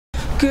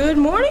Good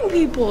morning,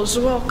 peoples.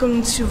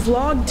 Welcome to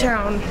Vlog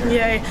Town.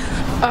 Yay.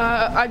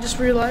 I just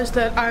realized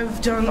that I've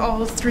done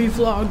all 3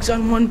 vlogs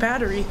on one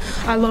battery.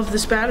 I love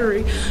this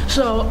battery.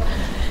 So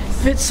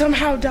if it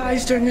somehow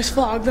dies during this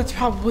vlog, that's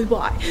probably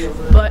why.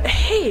 But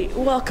hey,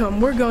 welcome.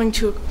 We're going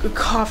to a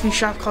coffee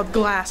shop called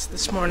Glass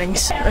this morning.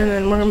 And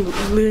then we're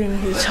leaving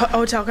the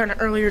hotel kind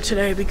of earlier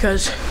today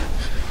because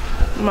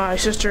my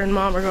sister and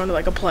mom are going to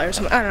like a play or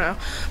something. I don't know.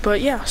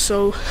 But yeah,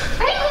 so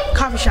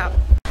coffee shop.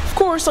 Of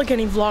course, like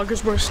any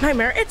vlogger's worst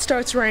nightmare, it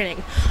starts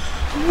raining.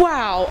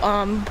 Wow,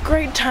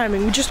 great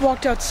timing. We just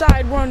walked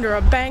outside. We're under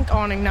a bank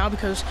awning now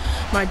because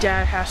my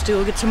dad has to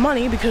go get some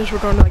money because we're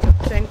going to like a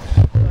thing.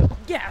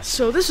 Yeah,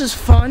 so this is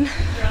fun.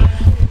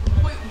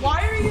 Wait,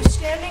 why are you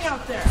standing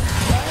out there?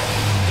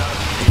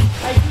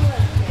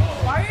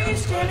 Why are you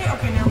standing?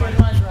 Okay, never mind.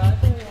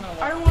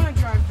 I don't want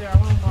to drive there. I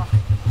want to walk.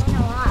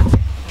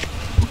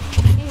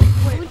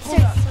 Wait,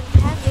 hold up.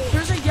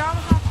 There's a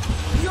Yamaha.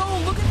 Yo,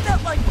 look at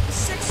that, like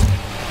 6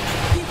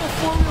 people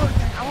 4-wheeler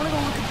thing. I want to go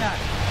look at that.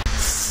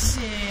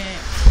 Sick.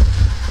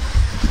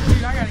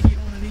 Dude, I gotta get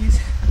one of these.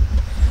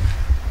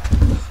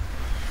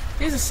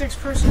 Here's a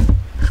 6-person.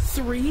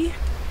 3.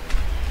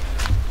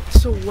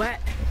 So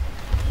wet.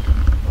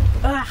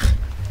 Ugh.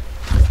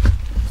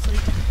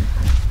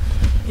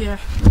 Yeah.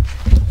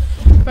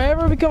 If I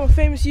ever become a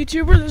famous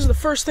YouTuber, this is the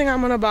first thing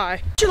I'm gonna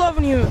buy. Don't you love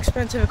when you have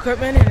expensive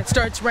equipment and it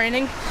starts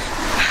raining?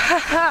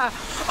 Haha.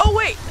 Oh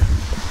wait.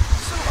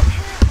 So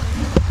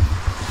apparently,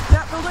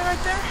 that building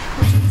right there,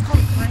 which is called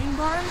the Grain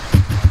Barn,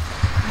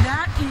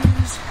 that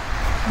is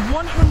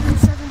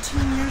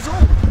 117 years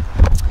old.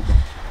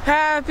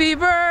 Happy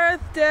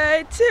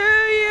birthday to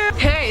you!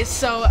 Hey,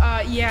 so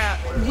yeah,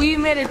 we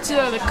made it to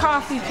the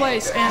coffee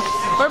place, and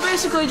we're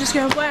basically just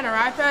gonna play on our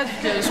iPads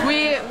because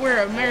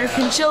we're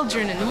American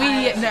children and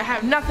we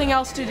have nothing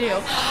else to do.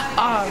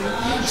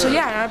 So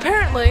yeah, and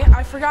apparently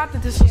I forgot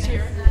that this was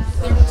here.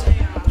 There was a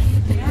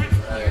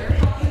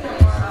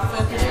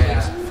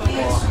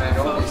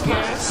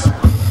focus.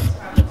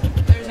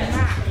 There's a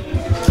map.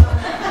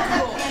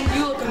 Cool.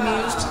 You look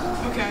amused.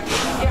 Okay.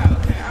 Yeah.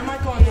 Okay. I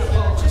might go on that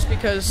wall just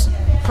because.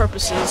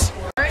 Purposes.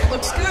 Alright,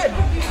 looks good.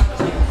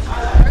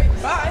 Alright,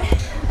 bye.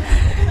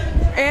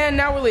 And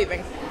now we're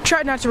leaving.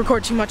 Tried not to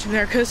record too much in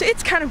there because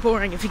it's kind of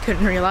boring if you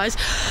couldn't realize.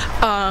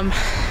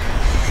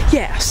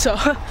 Yeah, so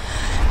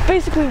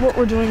basically what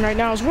we're doing right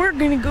now is we're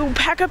gonna go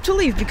pack up to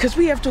leave because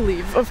we have to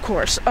leave, of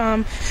course.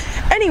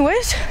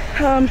 Anyways,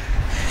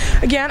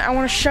 again, I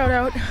want to shout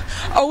out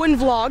Owen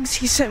Vlogs.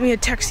 He sent me a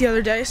text the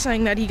other day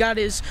saying that he got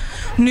his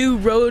new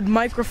Rode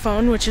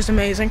microphone, which is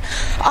amazing.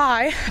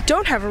 I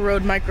don't have a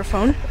Rode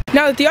microphone.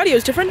 Now that the audio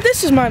is different,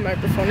 this is my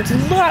microphone. It's a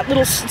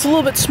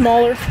little bit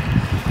smaller.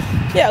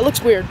 Yeah, it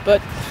looks weird,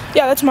 but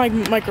yeah, that's my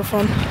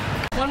microphone.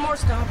 One more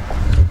stop.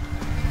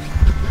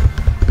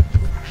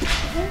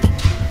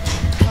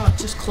 Oh,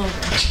 it's just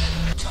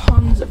clothing.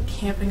 Tons of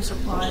camping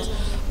supplies.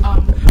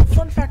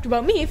 Fun fact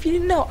about me, if you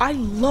didn't know, I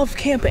love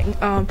camping.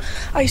 I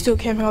used to go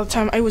camping all the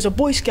time. I was a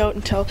Boy Scout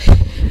until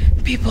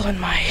people in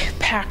my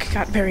pack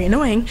got very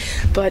annoying,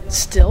 but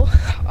still,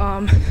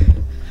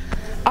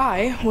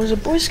 I was a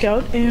Boy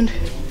Scout, and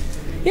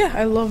yeah,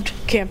 I loved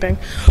camping.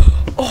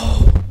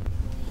 Oh,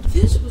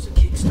 this was a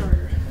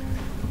Kickstarter.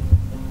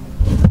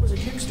 That was a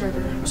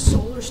Kickstarter, a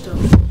solar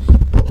stove.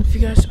 If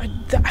you guys,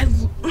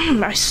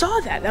 I saw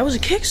that. That was a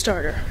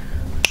Kickstarter.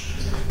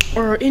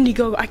 Or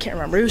Indiegogo, I can't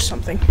remember, it was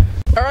something.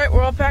 Alright,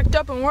 we're all packed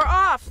up and we're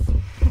off.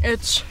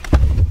 It's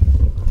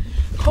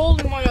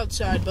cold and white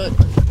outside, but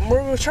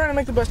we're trying to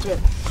make the best of it.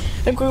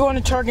 I think we're going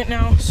to Target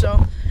now,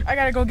 so I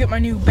gotta go get my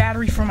new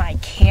battery for my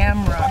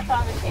camera.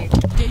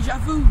 Deja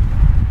vu.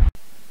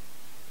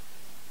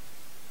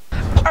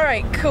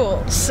 Alright,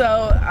 cool.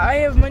 So I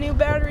have my new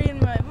battery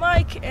and my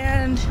mic,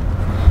 and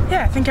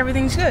yeah, I think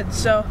everything's good.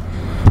 So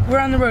we're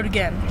on the road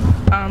again.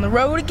 On the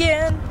road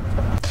again.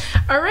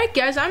 Alright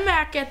guys, I'm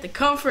back at the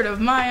comfort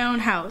of my own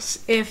house,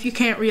 if you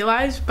can't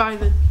realize by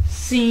the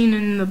scene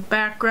in the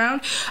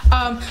background.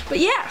 But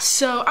yeah,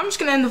 so I'm just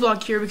going to end the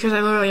vlog here because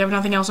I literally have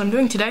nothing else I'm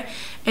doing today.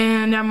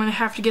 And I'm going to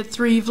have to get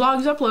 3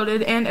 vlogs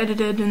uploaded and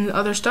edited and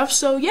other stuff.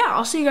 So yeah,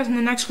 I'll see you guys in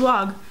the next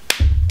vlog.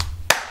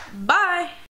 Bye!